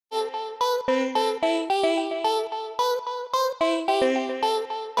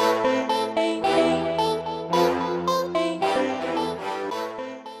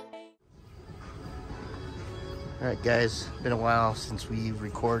Alright guys, been a while since we've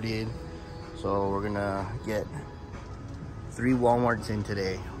recorded, so we're gonna get 3 Walmarts in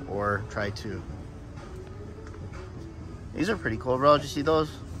today, or try to. These are pretty cool, bro. Did you see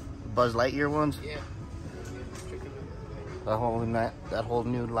those Buzz Lightyear ones? Yeah. That whole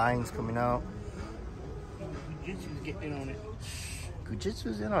new line's coming out. Jujitsu's getting in on it.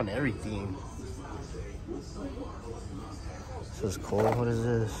 Jujitsu's in on everything. This is cool. What is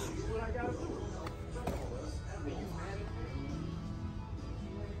this?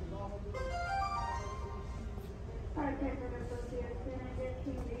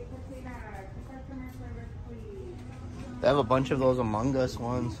 They have a bunch of those Among Us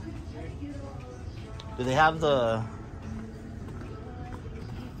ones. Do they have the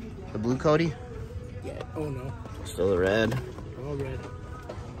blue Cody? Yeah. Oh no. Still the red. All red.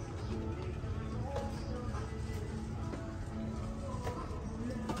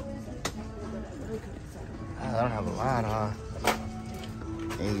 I don't have a lot, huh?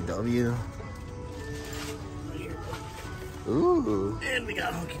 AEW. Ooh. And we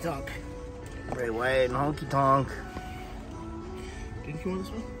got Honky Tonk. Bray Wyatt and Honky Tonk. Didn't you want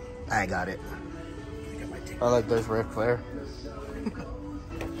this one? I got it. I got my ticket. I like this Ric Flair.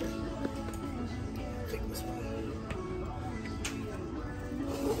 Take this one.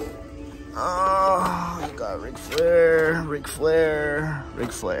 Oh, you got Ric Flair, Ric Flair,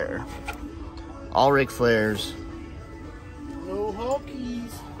 Ric Flair. All Ric Flairs. No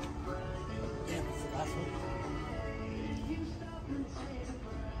Hulkies. Damn, that's the last one.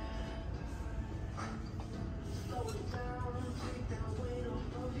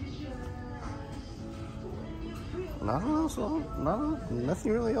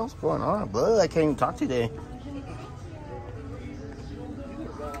 Nothing really else going on. But I can't even talk today.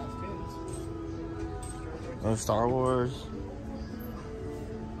 No Star Wars.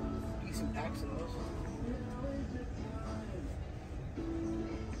 Decent packs in those.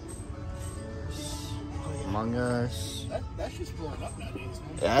 Among Us. That's just blowing up nowadays,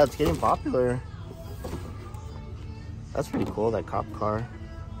 man. Yeah, it's getting popular. That's pretty cool, that cop car.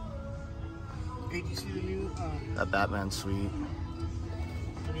 Hey, did you see the new That Batman suite.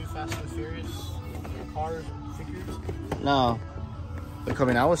 the new Fast and Furious cars and figures? No. They're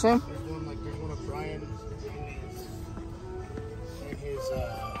coming out with some? There's one of Brian in his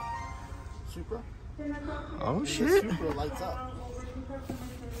Supra. Oh His shit. Supra lights up.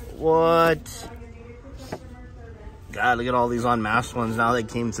 What? God, look at all these unmasked ones now that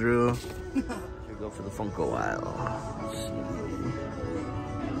came through. Here we go for the Funko aisle.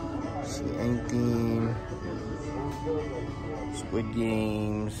 Let's see anything. Squid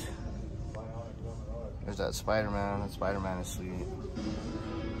Games. There's that Spider-Man. That Spider-Man is sweet.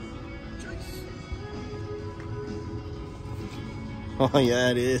 Oh yeah,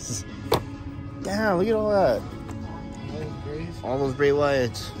 it is. Damn, look at all that. All those Bray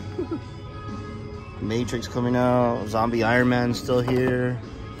Wyatts. Matrix coming out. Zombie Iron Man still here.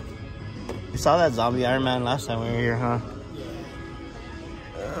 You saw that Zombie Iron Man last time we were here, huh?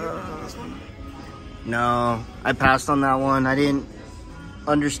 No, I passed on that one. I didn't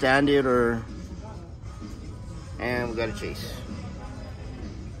understand it, or... And we got a chase.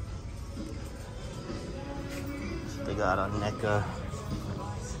 They got a NECA.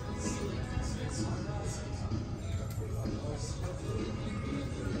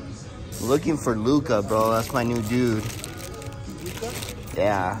 Looking for Luca, bro. That's my new dude.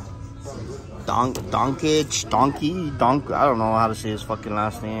 Yeah. Donkey. I don't know how to say his fucking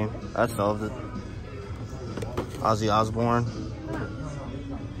last name. That's all of it. Ozzy Osbourne.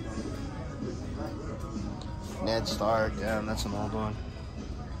 Ned Stark. Damn, that's an old one.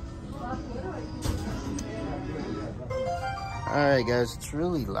 Alright guys, it's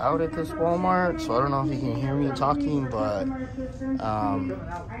really loud at this Walmart, so I don't know if you can hear me talking, but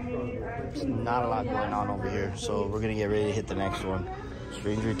it's not a lot going on over here, so we're gonna get ready to hit the next one.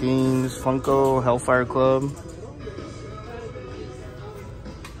 Stranger Things, Funko, Hellfire Club.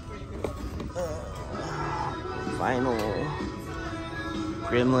 Vinyl.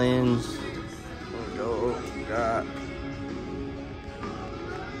 Gremlins. There we go. We got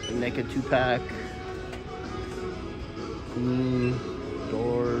the NECA 2-pack.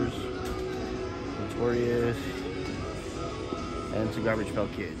 Doors, Notorious, and it's a Garbage Pail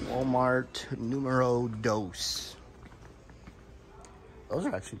Kid. Walmart numero dos. Those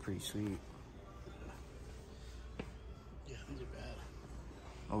are actually pretty sweet. Yeah, these are bad.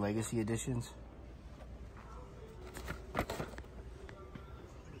 The Legacy editions.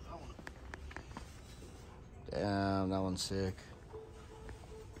 Damn, that one's sick.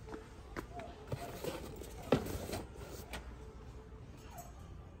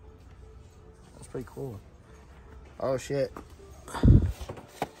 Pretty cool. Oh, shit.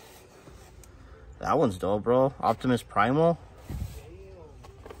 That one's dope, bro. Optimus Primal.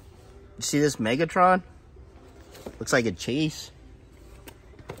 You see this Megatron? Looks like a chase.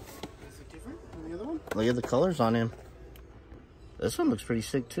 Is it different from the other one? Look at the colors on him. This one looks pretty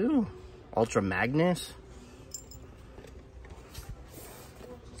sick, too. Ultra Magnus.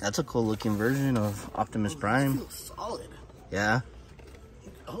 That's a cool looking version of Optimus Prime. This feels solid. Yeah.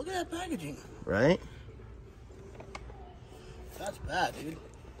 Oh, look at that packaging. Right? That's bad, dude.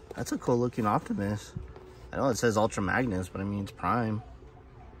 That's a cool looking Optimus. I know it says Ultra Magnus, but I mean it's Prime.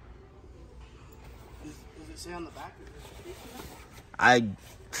 Does it say on the back?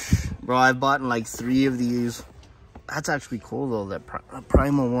 Bro, I've bought like 3 of these. That's actually cool though, that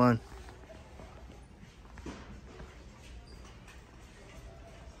Primal one.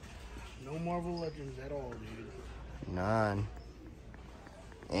 No Marvel Legends at all, dude. None.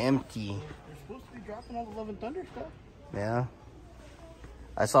 Empty. They're supposed to be dropping all the Love and Thunder stuff. Yeah.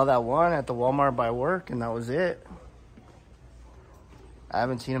 I saw that one at the Walmart by work, and that was it. I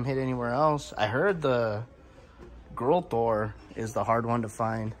haven't seen him hit anywhere else. I heard the Girl Thor is the hard one to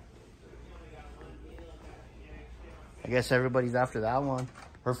find. I guess everybody's after that one.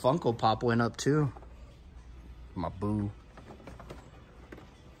 Her Funko Pop went up too. My boo.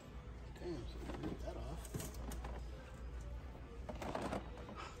 Damn, so you ripped that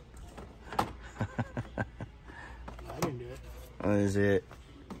off. I didn't do it. What is it?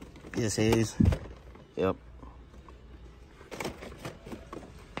 PSAs. Yep.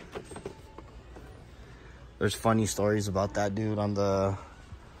 There's funny stories about that dude on the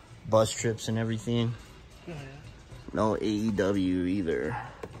bus trips and everything. Oh, yeah. No AEW either.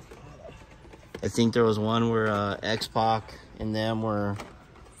 I think there was one where X-Pac and them were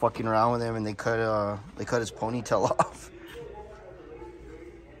fucking around with him, and they cut his ponytail off,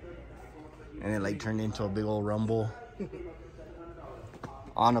 and it like turned into a big old rumble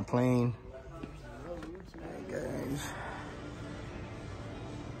on a plane. Hey guys,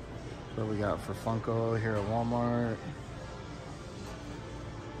 what we got for Funko here at Walmart?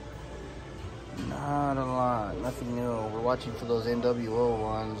 Not a lot, nothing new. We're watching for those NWO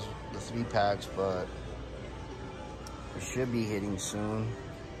ones, the 3-packs, but we should be hitting soon.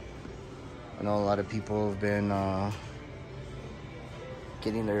 I know a lot of people have been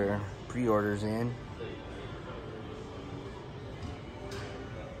getting their pre-orders in.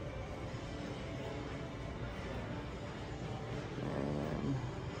 And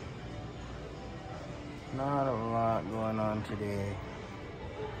not a lot going on today.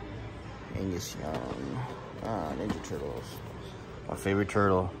 Angus Young. Ninja Turtles. My favorite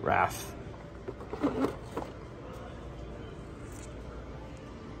turtle, Raph.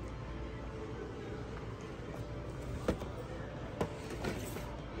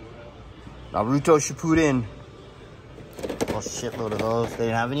 Naruto Shippuden. Oh, shitload of those. They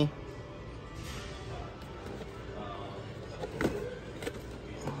didn't have any?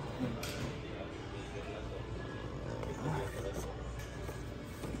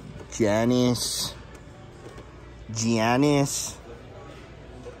 Giannis.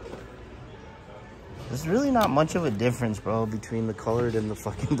 There's really not much of a difference, bro, between the colored and the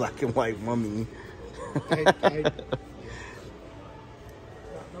fucking black and white mummy.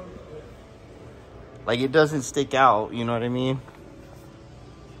 Like, it doesn't stick out, you know what I mean?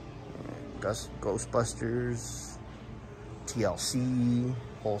 Ghostbusters, TLC,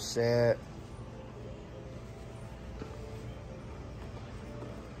 whole set.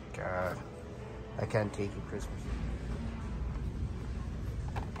 God, I can't take it Christmas.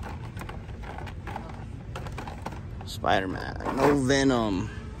 Spider-Man, no Venom.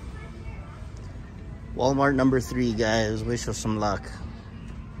 Walmart number 3, guys. Wish us some luck.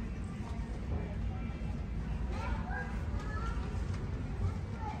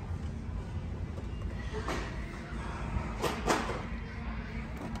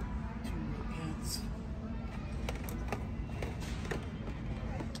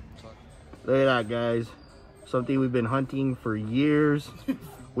 Look at that, guys. Something we've been hunting for years.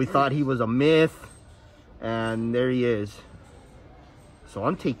 We thought he was a myth, and there he is. So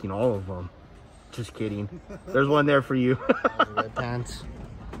I'm taking all of them. Just kidding. There's one there for you. The red pants.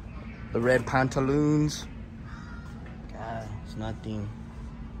 The red pantaloons. God, it's nothing.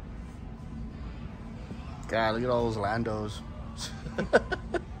 God, look at all those Landos. Once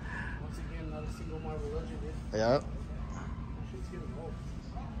again, not a single Marvel Legend. Yep.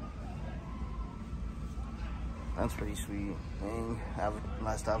 That's pretty sweet. Dang,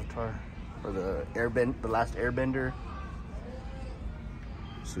 last Avatar, or the last Airbender.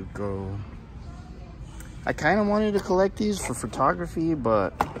 Zuko. I kind of wanted to collect these for photography,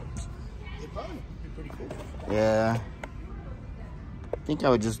 but They probably would be pretty cool. Yeah. I think I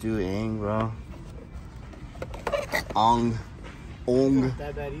would just do Aang, bro. Ong. Not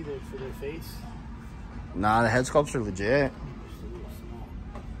that bad either for their face. Nah, the head sculpts are legit.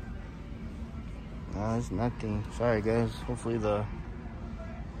 No, there's nothing. Sorry, guys. Hopefully the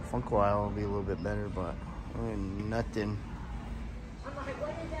Funko aisle will be a little bit better, but nothing.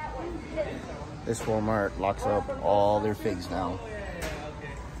 This Walmart locks up all their figs now.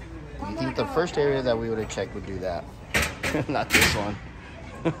 You think the first area that we would have checked would do that? Not this one.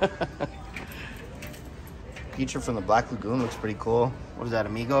 Feature from the Black Lagoon looks pretty cool. What is that,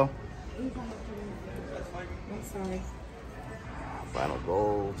 Amigo? Sorry. Final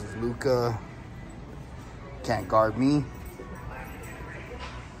Gold, Luca. Can't guard me.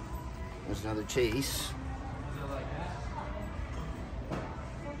 There's another Chase.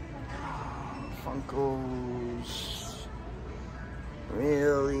 Funkos.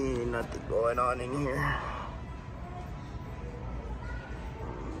 Really nothing going on in here.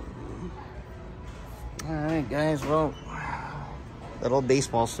 Alright guys, well, that old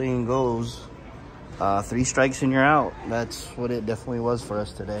baseball saying goes, 3 strikes and you're out. That's what it definitely was for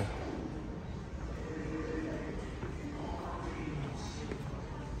us today.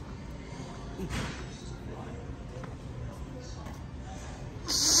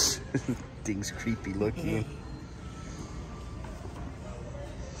 Thing's creepy looking.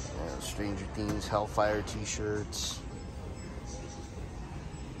 Stranger Things, Hellfire t-shirts.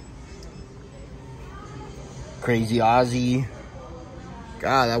 Crazy Ozzy.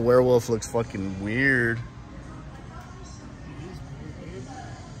 God, that werewolf looks fucking weird.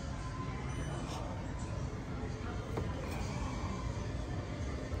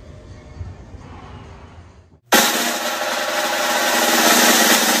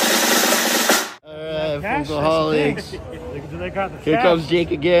 Alright, Funkaholics. Here comes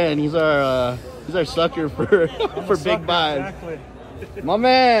Jake again. He's our sucker for for big buys. Exactly. My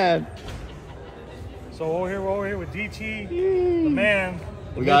man. So we're over here with DT, the man.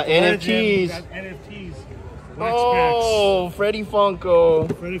 We got NFTs. We got NFTs. Wax Oh, Freddy Funko.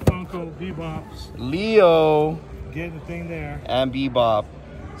 packs. Freddy Funko, Bebops. Leo. Getting the thing there. And Bebop.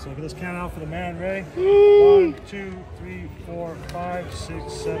 So let's count out for the man, Ray. 1, 2, 3, 4, 5,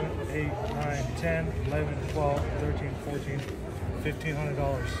 6, 7, 8, 9, 10, 11, 12, 13, 14,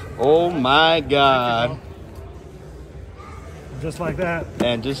 $1,500. Oh my God. Just like that.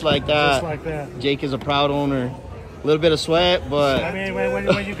 And just like that, Just like that. Jake is a proud owner. A little bit of sweat, but I mean,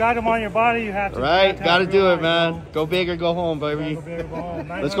 when you got them on your body, you have to. right, gotta do it, man. Bro. Go big or go home, baby. Go big or go home.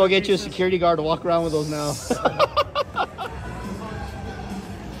 Let's go get you a security guard to walk around with those now.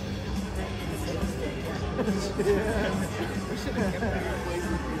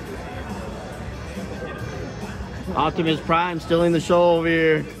 Optimus Prime still in the show over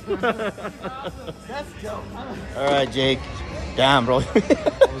here. All right, Jake. Damn, bro.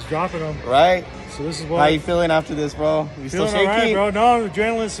 I was dropping them. Right? So this is what. How you feeling after this, bro? You still Feeling shaky? all right, bro. No, the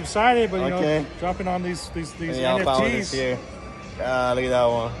adrenaline's subsided, but you Okay. know, dropping on these Yeah, I'll follow this NFTs here. Look at that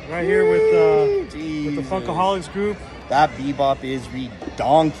one. right here with the Jesus. Funkaholics group. That Bebop is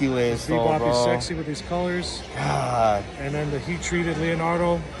redonkulous, though, Bebop bro. is sexy with these colors, God. and then the heat-treated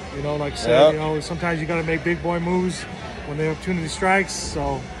Leonardo. You know, like I said, Yep. you know, sometimes you gotta make big boy moves when the opportunity strikes.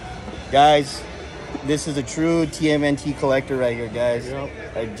 So, Guys, this is a true TMNT collector right here, guys.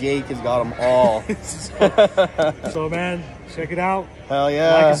 Yep. Jake has got them all. so man, check it out. Hell Like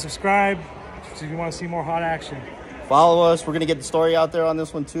yeah. and subscribe if you want to see more hot action. Follow us. We're going to get the story out there on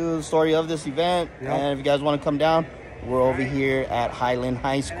this one, too. The story of this event. Yep. And if you guys want to come down, we're over here at Highland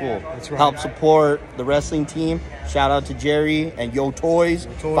High School. That's right. Help support the wrestling team. Shout out to Jerry and Yo Toys,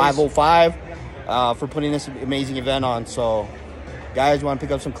 Toys. 505, for putting this amazing event on. So, guys, you want to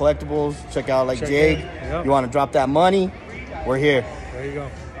pick up some collectibles, check out like Check Jake. in. Yep. You want to drop that money, we're here. There you go.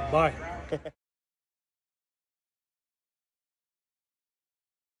 Bye.